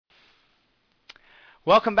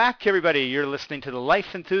Welcome back, everybody. You're listening to the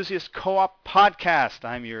Life Enthusiast Co-op Podcast.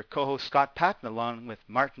 I'm your co-host, Scott Patton, along with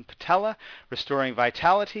Martin Patella, restoring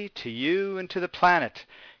vitality to you and to the planet.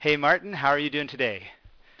 Hey, Martin, how are you doing today?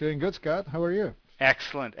 Doing good, Scott. How are you?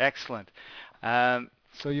 Excellent, excellent.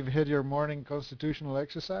 So you've had your morning constitutional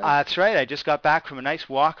exercise? That's right. I just got back from a nice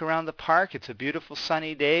walk around the park. It's a beautiful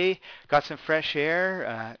sunny day. Got some fresh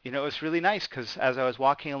air. It was really nice because as I was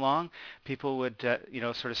walking along, people would,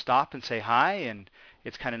 sort of stop and say hi, and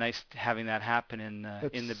it's kind of nice having that happen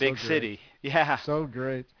That's in the so big great. city. Yeah, So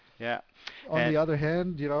great. yeah. On And the other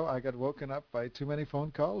hand, I got woken up by too many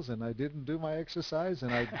phone calls and I didn't do my exercise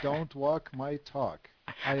and I don't walk my talk.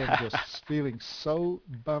 I am just feeling so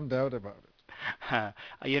bummed out about it.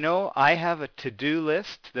 I have a to-do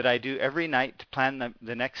list that I do every night to plan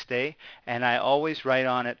the next day, and I always write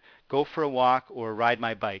on it, go for a walk or ride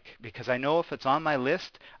my bike, because I know if it's on my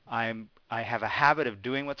list, I have a habit of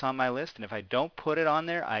doing what's on my list, and if I don't put it on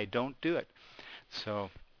there, I don't do it.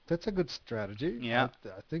 So, That's a good strategy. I, yeah.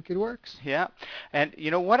 I think it works. Yeah, and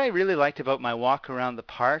what I really liked about my walk around the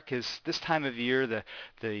park is this time of year the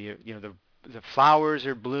flowers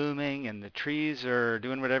are blooming and the trees are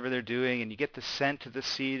doing whatever they're doing, and you get the scent of the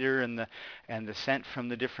cedar and the scent from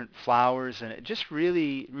the different flowers, and it just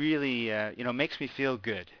really makes me feel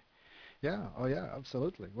good. Yeah. Oh, yeah.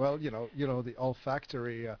 Absolutely. Well, the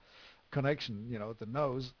olfactory connection, the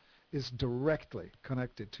nose is directly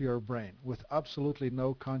connected to your brain with absolutely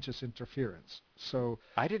no conscious interference. So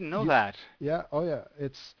I didn't know you, that. yeah, oh yeah,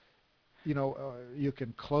 you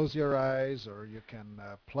can close your eyes or you can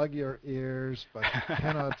plug your ears, but you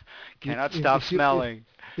cannot, Cannot stop smelling.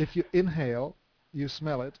 if you inhale, you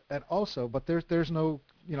smell it, and also, but there's no,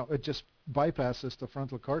 it just bypasses the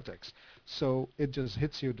frontal cortex, so it just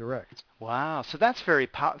hits you direct. Wow, so that's very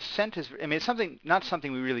scent is. I mean, it's not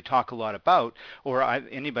something we really talk a lot about, or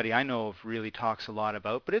anybody I know of really talks a lot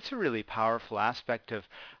about. But it's a really powerful aspect of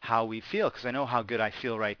how we feel, because I know how good I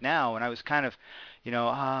feel right now, and I was kind of,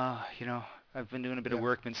 I've been doing a bit of Yeah.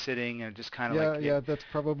 work, been sitting, and just kind of Yeah, like, yeah, that's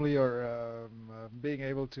probably your being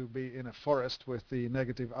able to be in a forest with the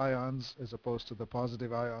negative ions as opposed to the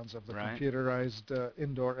positive ions of the right, computerized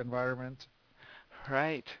indoor environment.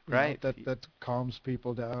 right, That right, that calms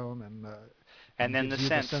people down and and then the gives you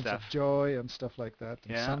the scent sense stuff. of joy and stuff like that.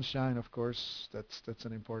 And Yeah. sunshine, of course, that's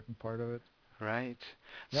an important part of it. Right.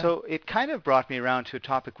 Yeah. So it kind of brought me around to a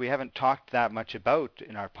topic we haven't talked that much about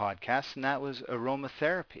in our podcast, and that was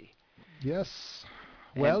aromatherapy. Yes.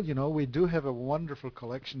 And Well, we do have a wonderful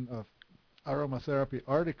collection of aromatherapy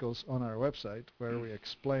articles on our website where mm, we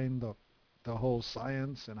explain the whole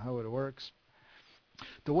science and how it works.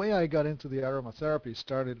 The way I got into the aromatherapy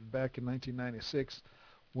started back in 1996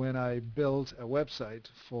 when I built a website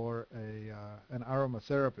for an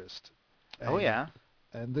aromatherapist. oh A yeah.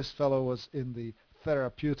 and this fellow was in the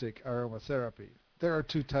therapeutic aromatherapy. There are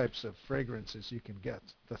two types of fragrances you can get: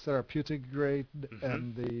 the therapeutic grade Mhm.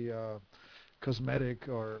 and the cosmetic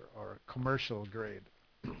or commercial grade.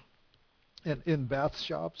 And in bath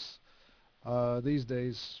shops these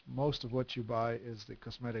days, most of what you buy is the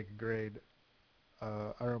cosmetic grade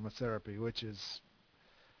aromatherapy, which is,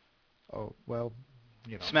 oh, well,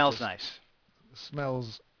 Smells just nice.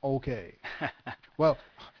 smells okay. Well,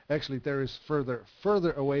 actually, there is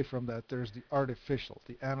further away from that. There's the artificial,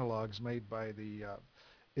 the analogs made by the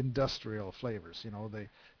industrial flavors.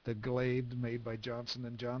 The Glade made by Johnson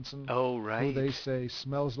and Johnson, Oh who right. they say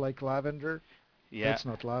smells like lavender. Yeah. That's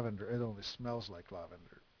not lavender. It only smells like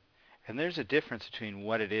lavender. And there's a difference between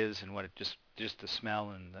what it is and what it just the smell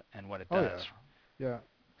and what it Oh yeah, does. yeah.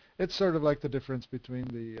 It's sort of like the difference between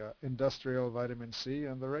the industrial vitamin C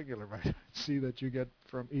and the regular vitamin C that you get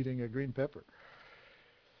from eating a green pepper.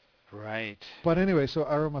 Right. But anyway, so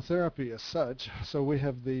aromatherapy as such, so we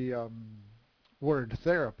have the word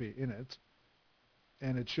therapy in it,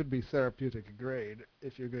 and it should be therapeutic grade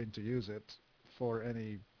if you're going to use it for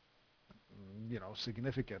any,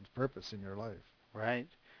 significant purpose in your life. Right.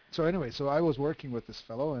 So anyway, so I was working with this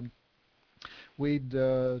fellow, and we'd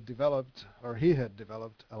developed, or he had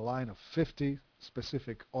developed, a line of 50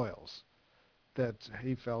 specific oils that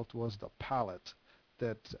he felt was the palette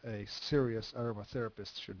that a serious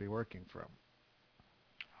aromatherapist should be working from.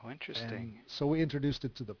 Oh, interesting. And so we introduced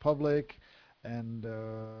it to the public, and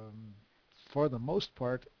for the most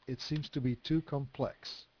part, it seems to be too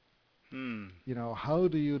complex. Hmm. How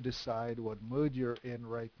do you decide what mood you're in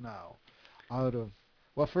right now? Out of,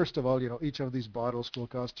 well, first of all, each of these bottles will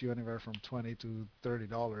cost you anywhere from $20 to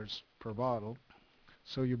 $30 per bottle.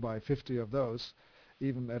 So you buy 50 of those.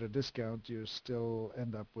 Even at a discount, you still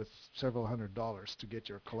end up with several $100s to get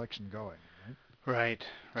your collection going, right? Right.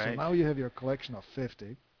 So Right. now you have your collection of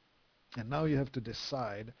 50. And now you have to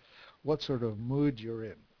decide what sort of mood you're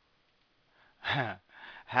in.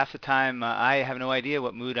 Half the time, I have no idea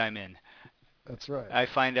what mood I'm in. That's right. I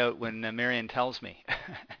find out when Marion tells me.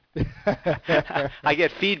 I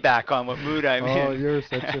get feedback on what mood I'm Oh, in. you're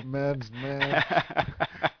such a man's man.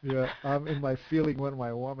 Yeah, I'm in my feeling when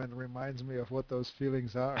my woman reminds me of what those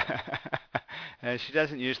feelings are. She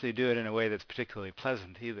doesn't usually do it in a way that's particularly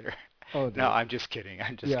pleasant either. Oh No, dear. I'm just kidding.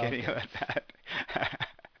 I'm just Yeah, kidding okay. about that.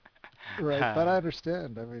 Right, but I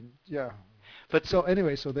understand. I mean, yeah. But So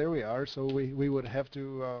anyway, so there we are. So we would have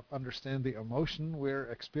to understand the emotion we're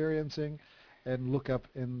experiencing and look up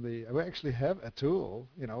in the, we actually have a tool,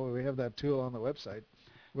 we have that tool on the website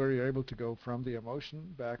where you're able to go from the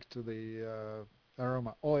emotion back to the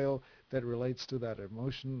aroma oil that relates to that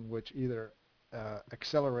emotion, which either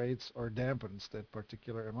accelerates or dampens that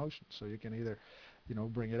particular emotion. So you can either,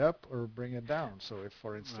 bring it up or bring it down. So if,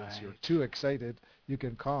 for instance, you're right, too excited, you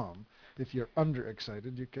can calm. If you're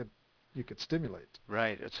underexcited, you could stimulate.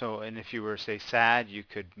 right. So, and if you were, say, sad, you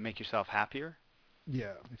could make yourself happier.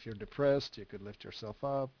 Yeah, if you're depressed, you could lift yourself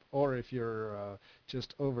up, or if you're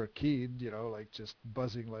just overkeyed, like just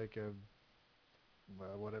buzzing like a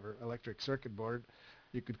whatever electric circuit board,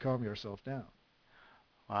 you could calm yourself down.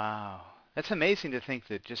 Wow, that's amazing to think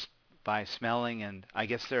that just by smelling, and I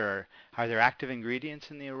guess are there active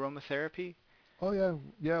ingredients in the aromatherapy? Oh yeah,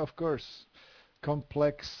 yeah, of course.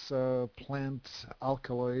 Complex plant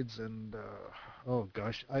alkaloids and oh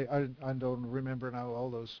gosh, I don't remember now all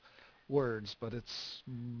those words, but it's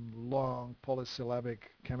long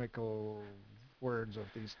polysyllabic chemical words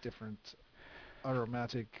of these different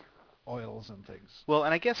aromatic oils and things. Well,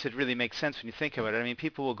 and I guess it really makes sense when you think about it. I mean,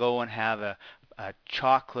 people will go and have a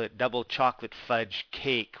chocolate, double chocolate fudge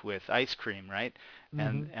cake with ice cream, right?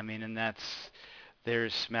 And Hmm. I mean, and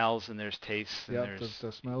there's smells and there's tastes and Yeah, the, there's,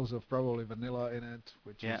 the smells of probably vanilla in it,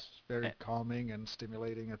 which yeah, is very eh, calming and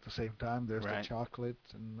stimulating at the same time. There's the right. chocolate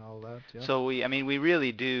and all that. Yeah. So I mean, we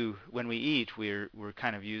really do, when we eat, we're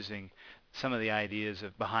kind of using some of the ideas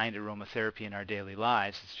of behind aromatherapy in our daily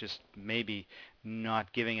lives. It's just maybe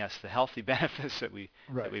not giving us the healthy benefits that we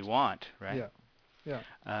Right. want, right? Yeah. Yeah.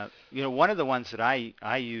 One of the ones that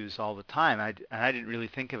I use all the time, and I didn't really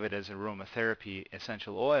think of it as aromatherapy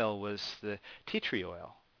essential oil, was the tea tree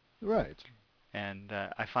oil. Right. And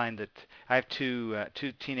I find that I have two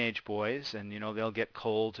teenage boys, and they'll get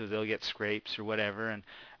colds or they'll get scrapes or whatever,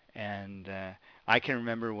 and I can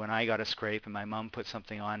remember when I got a scrape and my mom put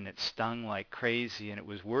something on and it stung like crazy, and it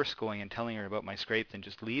was worse going and telling her about my scrape than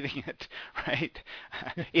just leaving it, right?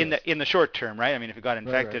 in Yes. the short term, right? I mean, if it got Right.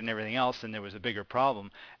 infected Right. and everything else, then there was a bigger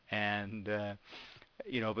problem, and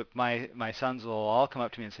but my sons will all come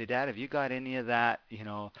up to me and say, Dad, have you got any of that,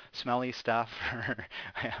 smelly stuff or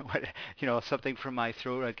what, something from my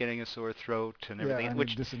throat, getting a sore throat and Yeah. everything, I need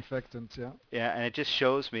which, disinfectant. Yeah. yeah, and it just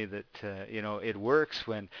shows me that, it works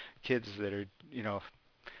when kids that are,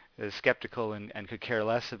 skeptical and could care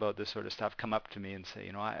less about this sort of stuff come up to me and say,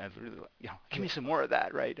 I really, give Yeah. me some more of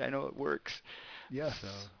that, right? I know it works. So,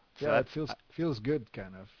 Yes. so Yeah. It feels good,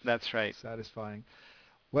 kind of that's right. satisfying.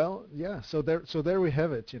 Well, yeah. So there we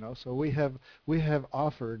have it. So we have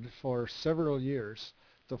offered for several years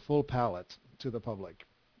the full palette to the public,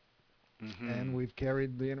 and Hmm. we've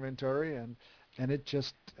carried the inventory, and it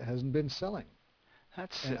just hasn't been selling.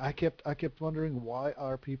 That's And it, I kept wondering, why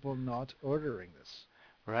are people not ordering this?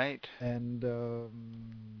 right? And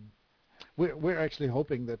we're actually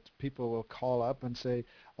hoping that people will call up and say,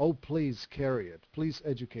 "Oh, please carry it. Please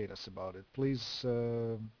educate us about it. Please,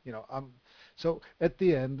 So at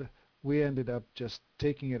the end, we ended up just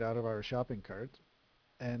taking it out of our shopping cart,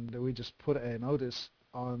 and we just put a notice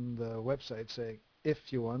on the website saying,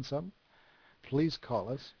 "If you want some, please call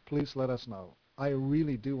us. Please let us know." I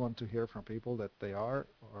really do want to hear from people that they are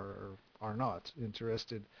or are not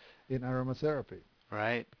interested in aromatherapy.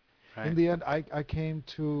 Right, In right. the end, I came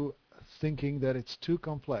to thinking that it's too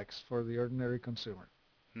complex for the ordinary consumer.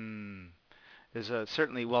 Hmm. There's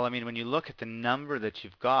certainly, well, I mean, when you look at the number that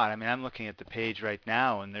you've got, I mean, I'm looking at the page right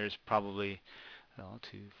now, and there's probably, well,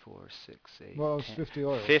 2, 4, 6, 8, Well, it's 10, 50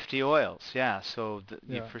 oils. 50 oils. Yeah, so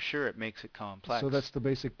Yeah. for sure it makes it So complex. that's the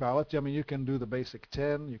basic palette. I mean, you can do the basic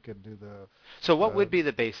 10. You can do So what uh, would be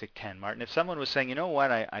the basic 10, Martin? If someone was saying, you know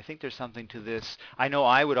what, I think there's something to this. I know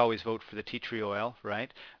I would always vote for the tea tree oil,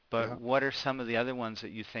 right? But yeah. what are some of the other ones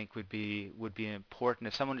that you think would be important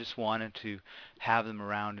if someone just wanted to have them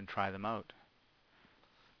around and try them out?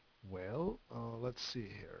 Well, let's see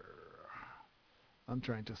here. I'm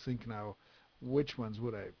trying to think now. Which ones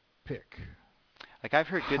would I pick? Like I've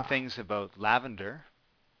heard good Ha. things about lavender.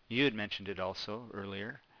 You had mentioned it also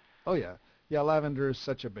earlier. Oh yeah. Yeah, lavender is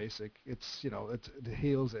such a basic. It's, it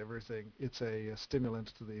heals everything. It's a stimulant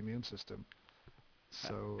to the immune system.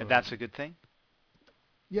 And So, that's a good thing.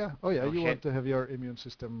 yeah, oh yeah, you Okay, want to have your immune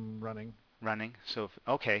system running. running. So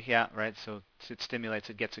okay, yeah, right. So it stimulates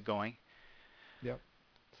it, gets it going. Yep.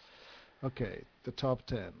 Okay, the top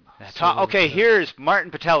 10. So, Okay, here's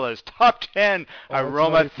Martin Patella's top 10 oh, it's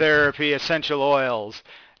not even, aromatherapy essential oils,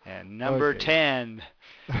 and number okay. 10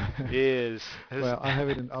 is Well, I have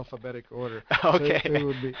it in alphabetic order. So it okay.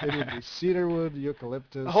 would be it would be cedarwood,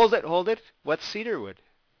 Hold eucalyptus. it, hold it. What's cedarwood?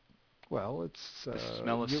 Well, it's The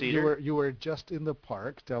smell of you cedar? were just in the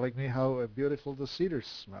park telling me how beautiful the cedars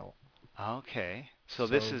smell. Okay. So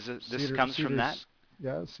So this comes from that. cedars,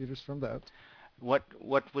 yeah, cedars from that.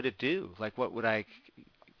 What would it do? Like what would I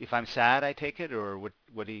if I'm sad I take it or what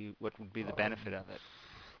would be the benefit Um, of it?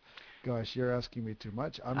 Gosh, you're asking me too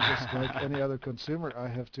much. I'm just like any other consumer. I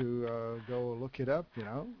have to go look it up,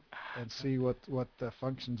 and see what the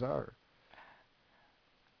functions are.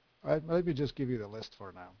 Let me just give you the list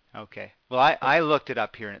for now. Okay. Well, Uh, I looked it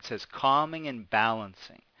up here and it says calming and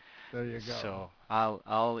balancing. there you go. So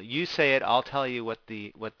I'll you say it. I'll tell you what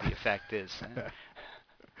the effect is.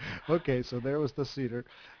 Okay, so there was the cedar.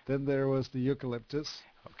 Then there was the eucalyptus.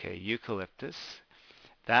 Okay, eucalyptus.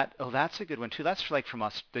 That that's a good one too. That's like from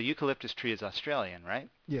the eucalyptus tree is Australian, right?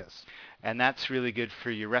 Yes, And that's really good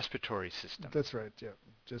for your respiratory system. that's right. Yeah,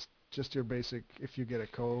 just your basic. If you get a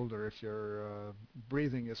cold or if your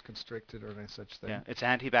breathing is constricted or any such Yeah, thing. it's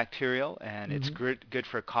antibacterial and it's Mm-hmm. good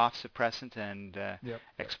for a cough suppressant and Yep. Yep.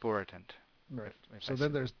 expectorant. Right. If I So said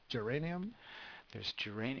then there's geranium. there's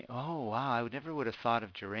geranium. Oh wow, I would never would have thought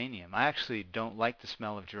of geranium. I actually don't like the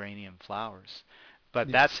smell of geranium flowers,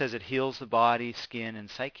 but that Yes, says it heals the body, skin, and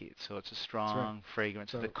psyche. So it's a that's right. strong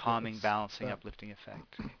fragrance with a So calming, it's balancing, that. uplifting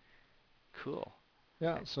effect. Cool.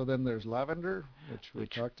 Yeah. So then there's lavender, which we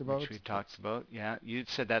talked Which about. we talked That's about. Yeah, you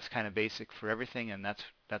said that's kind of basic for everything, and that's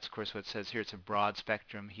of course what it says here. It's a broad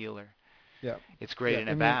spectrum healer. yeah, It's great yeah. in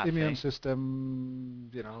a bath, Immune eh? system.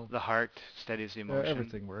 The heart steadies the emotion.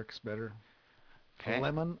 Everything works better. Okay.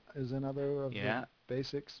 Lemon is another of the Yeah,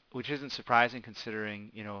 basics. which isn't surprising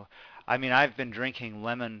considering, I mean, I've been drinking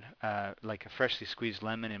lemon, like a freshly squeezed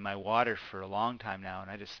lemon in my water for a long time now, and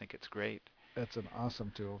I just think it's great. That's an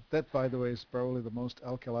awesome tool. That, by the way, is probably the most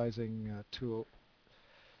alkalizing tool.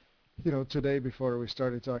 Today before we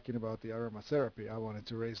started talking about the aromatherapy, I wanted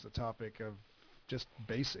to raise the topic of just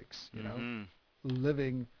basics. Mm-hmm.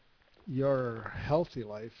 Living your healthy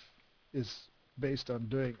life is based on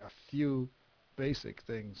doing a few basic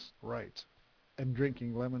things right. And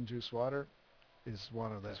drinking lemon juice water is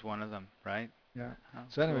one of them. Is one of them, right? Yeah. Oh,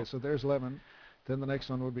 So anyway, cool. so there's lemon. Then the next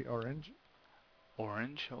one would be orange.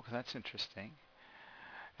 Orange. Oh, that's interesting.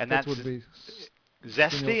 And That that's would be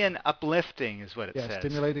zesty and uplifting is what it yeah, says.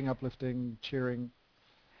 stimulating, uplifting, cheering.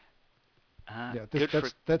 Yeah, Good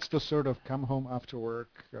for that's the sort of come home after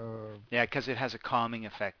work. yeah, because it has a calming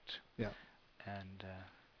effect. Yeah, And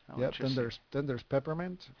oh, yeah. Then interesting. there's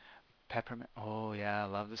peppermint. Peppermint. Oh yeah, I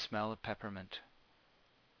love the smell of peppermint.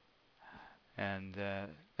 And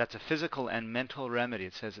that's a physical and mental remedy.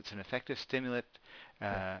 It says it's an effective stimulant,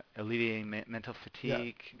 Yeah, alleviating mental yeah,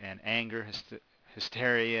 fatigue and anger,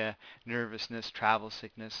 hysteria, nervousness, travel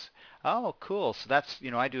sickness. Oh, cool. So that's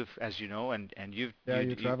I do as you know, and yeah.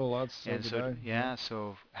 You travel lots, so and did so I. Yeah, yeah.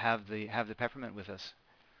 So have the peppermint with us.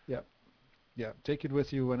 yeah, yeah. Take it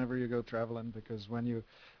with you whenever you go traveling because when you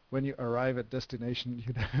arrive at destination,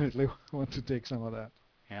 you definitely want to take some of that.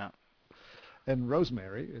 Yeah. And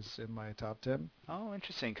rosemary is in my top 10. Oh,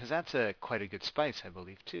 interesting. Because that's a quite a good spice, I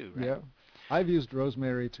believe, too, right? Yeah. I've used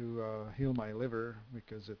rosemary to heal my liver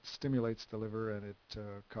because it stimulates the liver and it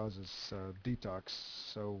causes detox.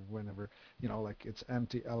 So whenever, like it's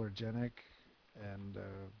anti-allergenic and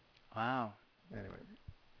Wow. anyway,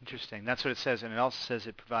 Interesting. That's what it says, and it also says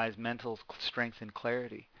it provides mental strength and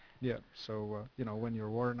clarity. yeah. So, when you're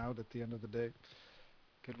worn out at the end of the day,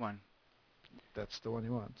 Good one. that's the one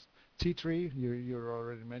you want. Tea tree, you're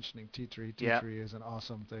already mentioning tea tree. Tea Yeah. tree is an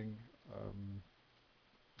awesome thing.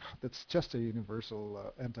 That's just a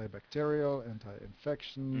universal antibacterial,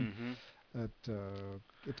 anti-infection. Mm-hmm.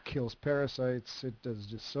 It kills parasites. It does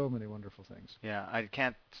just so many wonderful things. Yeah. I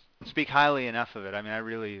can't speak highly enough of it. I mean, I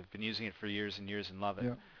really have been using it for years and years and love it.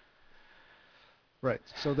 Yeah. Right.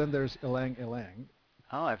 So then there's ylang ylang.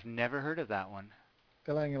 Oh, I've never heard of that one.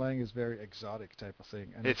 Ylang ylang is very exotic type of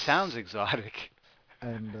thing, and It sounds exotic.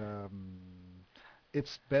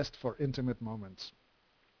 it's best for intimate moments.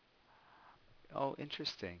 Oh,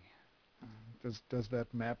 interesting. Does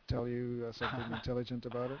that map tell you something intelligent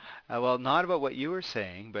about it? Well, not about what you were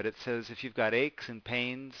saying, but it says if you've got aches and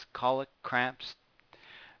pains, colic, cramps,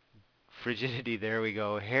 Frigidity, there we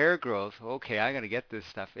go. Hair growth, okay, I gotta get this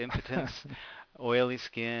stuff. Impotence, oily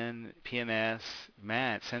skin, PMS,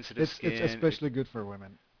 man, sensitive It's skin. especially good for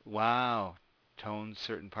women. Wow, tones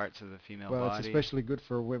certain parts of the female Well, it's body. especially good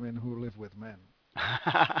for women who live with men.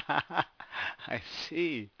 I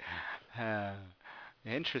see. Uh,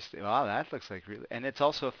 Interesting. Wow, that looks like really. And it's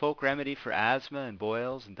also a folk remedy for asthma and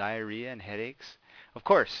boils and diarrhea and headaches. Of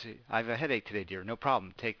course, I have a headache today, dear. No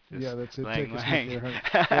problem. Take Yeah, this that's it. lang Take a sniff lang. of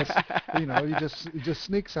her. Yes, you just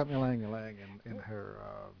sneak something lang lang in her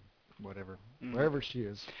whatever Mm. wherever she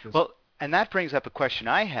is. Just Well, and that brings up a question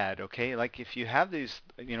I had, okay? Like if you have these,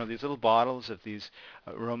 these little bottles of these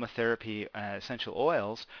aromatherapy essential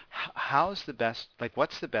oils, how's the best, like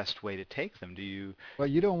what's the best way to take them? Do you, well,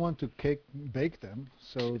 you don't want to cake bake them.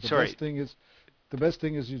 So sorry, the best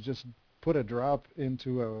thing is you just put a drop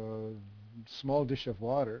into a small dish of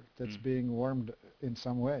water that's mm. being warmed in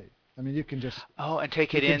some way. I mean, Oh, and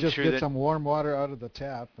take you it can in just through get the, some warm water out of the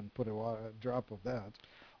tap and put a drop of that,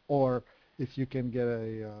 or if you can get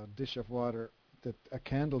a dish of water that a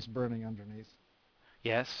candle's burning underneath,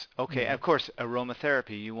 yes, you okay. And know, of course,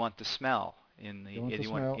 aromatherapy, you want the smell you want to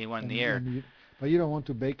smell, you want in the and air. but you don't want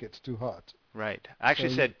to bake it too hot. Right. I So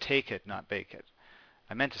actually said take it, not bake it.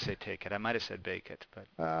 I meant to say take it. I might have said bake it, but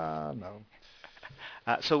no.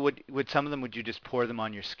 so would some of them would you just pour them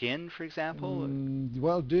on your skin, for example?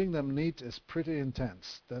 Well, doing them neat is pretty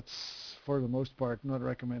intense. That's for the most part not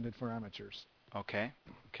recommended for amateurs. Okay.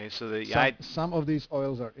 Okay. So the Some I some of these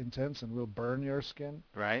oils are intense and will burn your skin.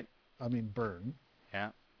 right. I mean burn,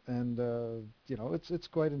 Yeah. and it's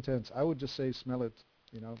quite intense. I would just say smell it.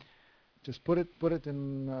 You know, just put it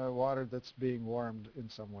in water that's being warmed in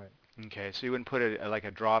some way. Okay. So you wouldn't put it like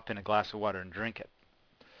a drop in a glass of water and drink it.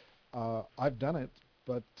 I've done it,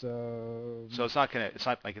 but So it's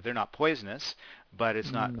not like they're not poisonous, but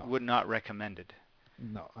it's not no, would not recommended.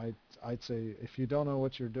 no. I'd say if you don't know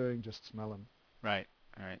what you're doing, just smell them. Right.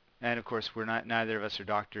 All right. And of course, we're not neither of us are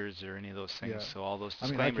doctors or any of those things, Yeah. so all those I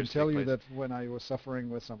mean, I can disclaimers take tell you place. that when I was suffering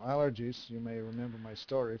with some allergies, you may remember my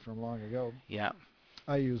story from long ago. Yeah.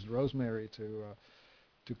 I used rosemary to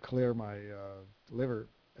clear my liver,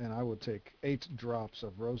 and I would take 8 drops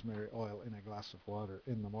of rosemary oil in a glass of water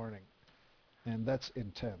in the morning, and that's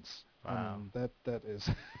intense. I Wow. mean, that is.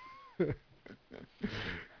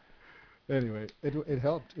 Anyway, it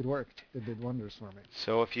helped. It worked. It did wonders for me.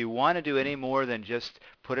 So if you want to do any more than just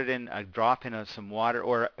put it in a drop in some water,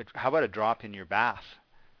 or how about a drop in your bath?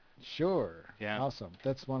 Sure. Yeah, Awesome.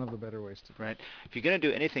 That's one of the better ways to do it. right. If you're going to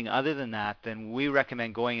do anything other than that, then we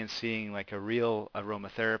recommend going and seeing like a real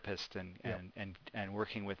aromatherapist and, Yep. and, and, and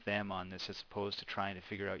working with them on this as opposed to trying to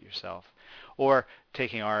figure out yourself. Or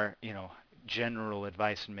taking our, general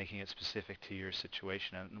advice and making it specific to your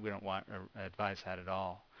situation. And we don't want to advise that at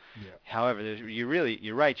all. Yeah. However, you're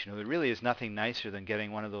right. There really is nothing nicer than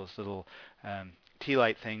getting one of those little tea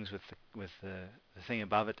light things with the thing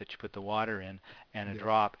above it that you put the water in and a Yeah.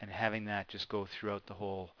 drop, and having that just go throughout the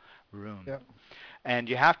whole room. Yeah. And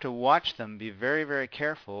you have to watch them. Be very, very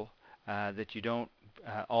careful that you don't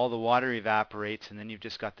all the water evaporates, and then you've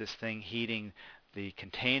just got this thing heating the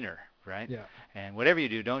container, right? Yeah. And whatever you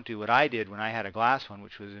do, don't do what I did when I had a glass one,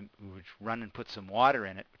 which run and put some water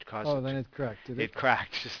in it, which caused Oh, it then it cracked, did it? it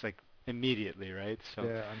cracked just like immediately, right? So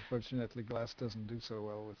Yeah, unfortunately, glass doesn't do so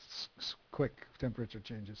well with quick temperature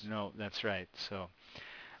changes. no, that's right. So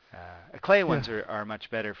clay Yeah. ones are much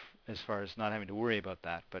better as far as not having to worry about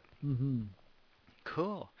that. But Mm-hmm.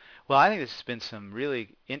 cool. Well, I think this has been some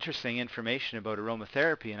really interesting information about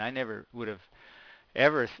aromatherapy, and I never would have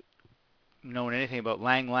ever known anything about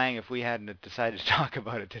Lang Lang if we hadn't decided to talk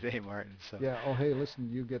about it today, Martin. So Yeah. Oh, hey, listen,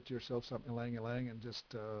 you get yourself some ylang ylang, and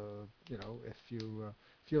just if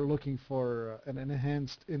you're looking for an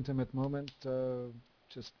enhanced intimate moment,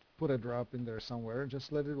 just put a drop in there somewhere and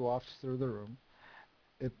just let it waft through the room.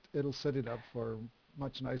 It'll set it up for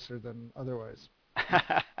much nicer than otherwise.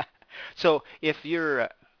 so if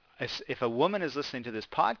a woman is listening to this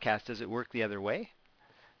podcast, does it work the other way?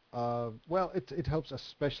 Well, it helps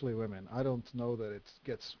especially women. I don't know that it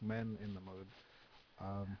gets men in the mood.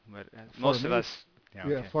 Um, But for most of me, us, yeah,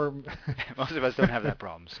 yeah, okay. for Most of us don't have that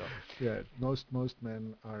problem. So yeah, most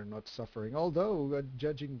men are not suffering. Although,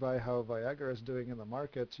 judging by how Viagra is doing in the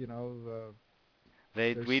market,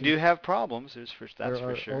 there we do seem have problems. there That's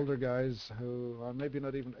for are sure. older guys who are maybe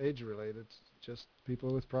not even age related, just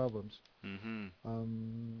people with problems. Hmm.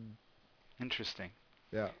 Um, Interesting.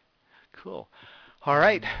 yeah. Cool. All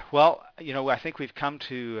right. Um, Well, I think we've come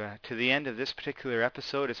to the end of this particular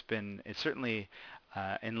episode. It's certainly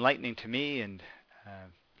enlightening to me and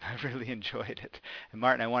uh, I really enjoyed it. And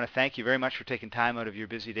Martin, I want to thank you very much for taking time out of your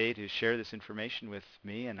busy day to share this information with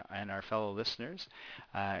me and our fellow listeners.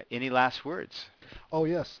 Any last words? Oh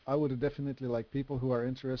yes, I would definitely like people who are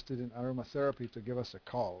interested in aromatherapy to give us a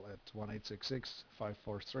call at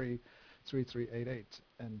 1-866-543-3388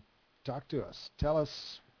 and talk to us. Tell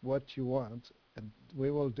us what you want and we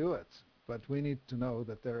will do it. But we need to know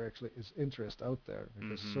that there actually is interest out there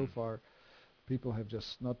because so Mm-hmm. far people have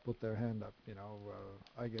just not put their hand up.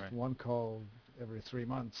 I get Right. one call every 3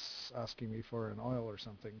 months asking me for an oil or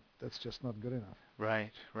something. That's just not good enough.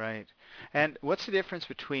 Right, right. And what's the difference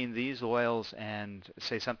between these oils and,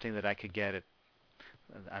 say, something that I could get at,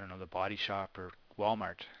 I don't know, the Body Shop or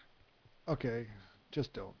Walmart? Okay,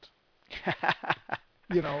 just don't.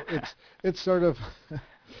 It's sort of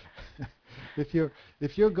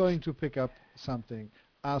if you're going to pick up something,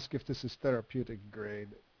 ask if this is therapeutic grade.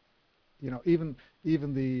 Even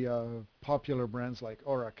the popular brands like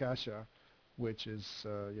Oracasha, which is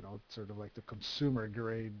sort of like the consumer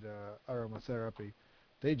grade aromatherapy,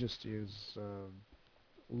 they just use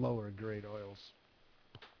lower grade oils.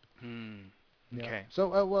 Hmm. Yeah. Okay.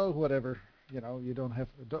 So well, whatever. You don't,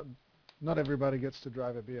 not everybody gets to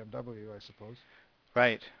drive a BMW, I suppose.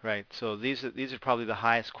 Right, right. So these are probably the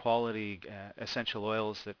highest quality essential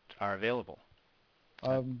oils that are available.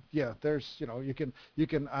 Uh, Yeah, you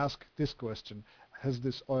can ask this question: has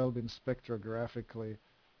this oil been spectrographically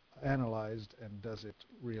analyzed, and does it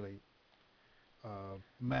really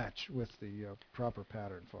match with the proper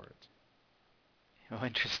pattern for it? oh,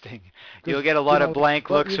 interesting. You'll Because get a lot of blank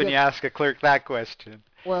well, looks when you ask a clerk that question.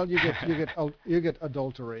 you get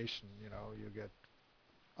adulteration. You get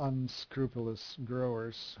unscrupulous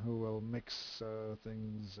growers who will mix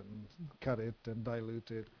things and cut it and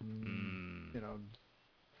dilute it and Hmm. you know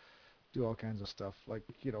do all kinds of stuff. Like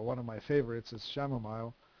one of my favorites is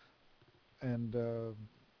chamomile, and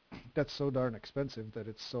that's so darn expensive that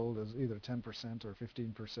it's sold as either 10% or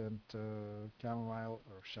 15% chamomile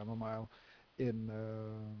or chamomile in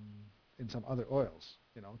some other oils.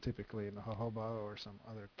 Typically in jojoba or some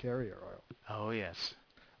other carrier oil. Oh, yes.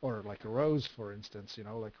 Or like a rose, for instance.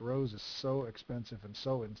 Like rose is so expensive and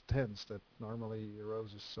so intense that normally a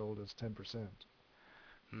rose is sold as 10%.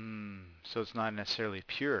 Hmm. So it's not necessarily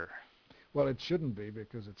pure. Well, it shouldn't be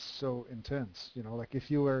because it's so intense. Like if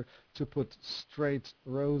you were to put straight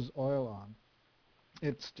rose oil on,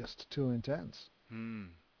 it's just too intense. Hmm.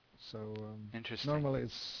 So Interesting. normally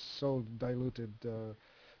it's sold diluted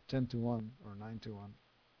 10 to 1 or 9 to 1.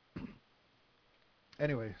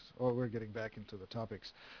 Anyway, we're getting back into the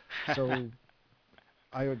topics. So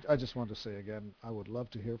I just want to say again, I would love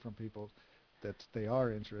to hear from people that they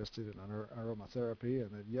are interested in aromatherapy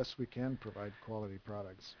and that yes, we can provide quality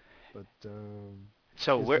products. But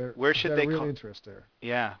So is where there where is should there they real call? interest there?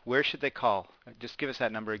 Yeah, where should they call? Just give us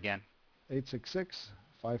that number again.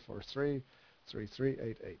 866-543-3388.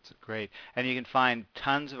 Great. And you can find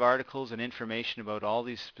tons of articles and information about all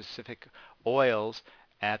these specific oils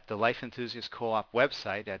at the Life Enthusiast Co-op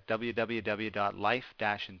website at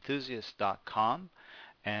www.life-enthusiast.com.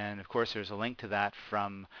 And of course, there's a link to that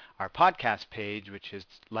from our podcast page, which is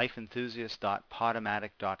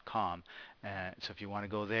lifeenthusiast.podomatic.com. So if you want to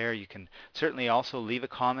go there, you can certainly also leave a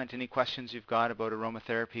comment. Any questions you've got about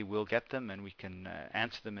aromatherapy, we'll get them and we can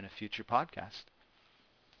answer them in a future podcast.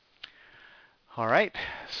 All right.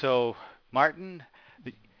 So, Martin,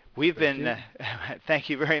 we've Thank been, you. thank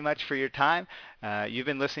you very much for your time. You've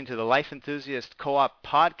been listening to the Life Enthusiast Co-op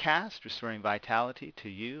podcast, restoring vitality to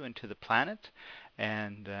you and to the planet.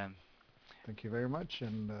 And Thank you very much,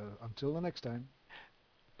 and until the next time.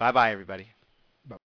 bye-bye, everybody.